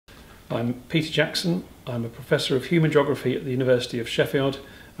I'm Peter Jackson. I'm a Professor of Human Geography at the University of Sheffield,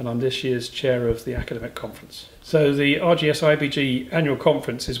 and I'm this year's Chair of the Academic Conference. So the RGS-IBG Annual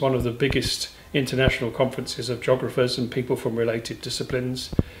Conference is one of the biggest international conferences of geographers and people from related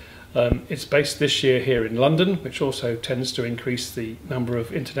disciplines. It's based this year here in London, which also tends to increase the number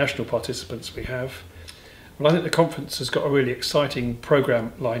of international participants we have. Well, I think the conference has got a really exciting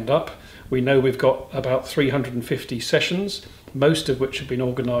programme lined up. We know we've got about 350 sessions, most of which have been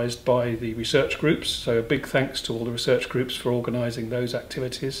organised by the research groups, so a big thanks to all the research groups for organising those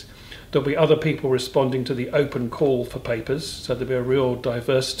activities. There'll be other people responding to the open call for papers, so there'll be a real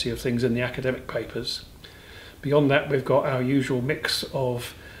diversity of things in the academic papers. Beyond that, we've got our usual mix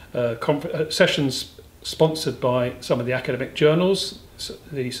of sessions sponsored by some of the academic journals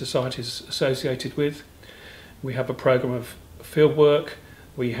the society is associated with. We have a programme of fieldwork.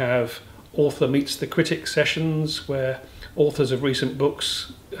 We have Author Meets the Critic sessions, where authors of recent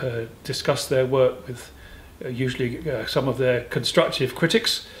books discuss their work with usually some of their constructive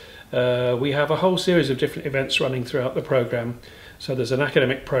critics. We have a whole series of different events running throughout the programme. So there's an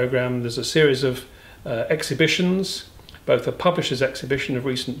academic programme, there's a series of exhibitions, both a publisher's exhibition of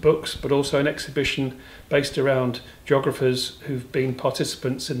recent books, but also an exhibition based around geographers who've been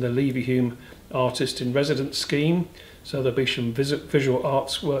participants in the Leverhulme Artist in Residence scheme. So there'll be some visual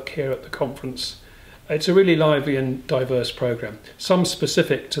arts work here at the conference. It's a really lively and diverse programme, some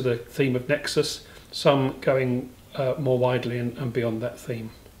specific to the theme of Nexus, some going more widely and beyond that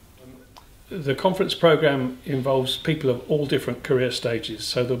theme. The conference programme involves people of all different career stages,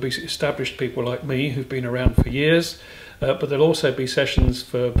 so there'll be established people like me who've been around for years, but there'll also be sessions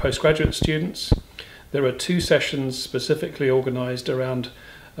for postgraduate students. There are 2 sessions specifically organised around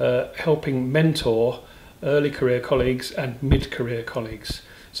helping mentor early career colleagues and mid-career colleagues.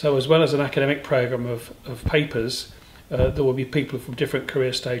 So as well as an academic programme of papers, there will be people from different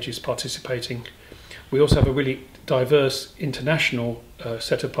career stages participating. We also have a really diverse international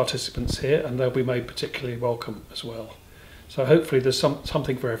set of participants here, and they'll be made particularly welcome as well. So hopefully there's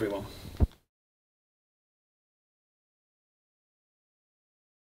something for everyone.